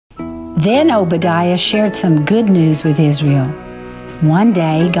Then Obadiah shared some good news with Israel. One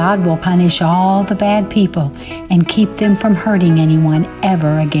day, God will punish all the bad people and keep them from hurting anyone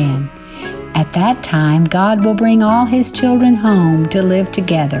ever again. At that time, God will bring all His children home to live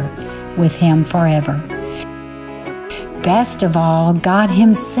together with Him forever. Best of all, God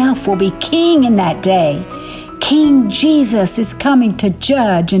Himself will be king in that day. King Jesus is coming to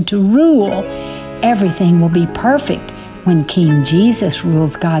judge and to rule. Everything will be perfect when King Jesus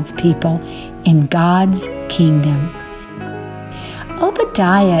rules God's people in God's kingdom.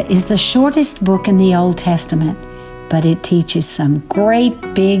 Obadiah is the shortest book in the Old Testament, but it teaches some great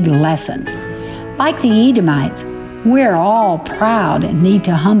big lessons. Like the Edomites, we're all proud and need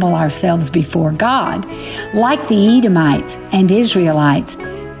to humble ourselves before God. Like the Edomites and Israelites,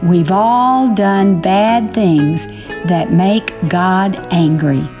 we've all done bad things that make God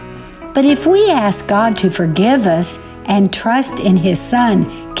angry. But if we ask God to forgive us and trust in His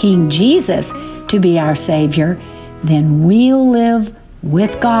Son, King Jesus, to be our Savior, then we'll live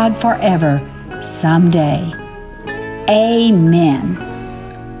with God forever someday. Amen.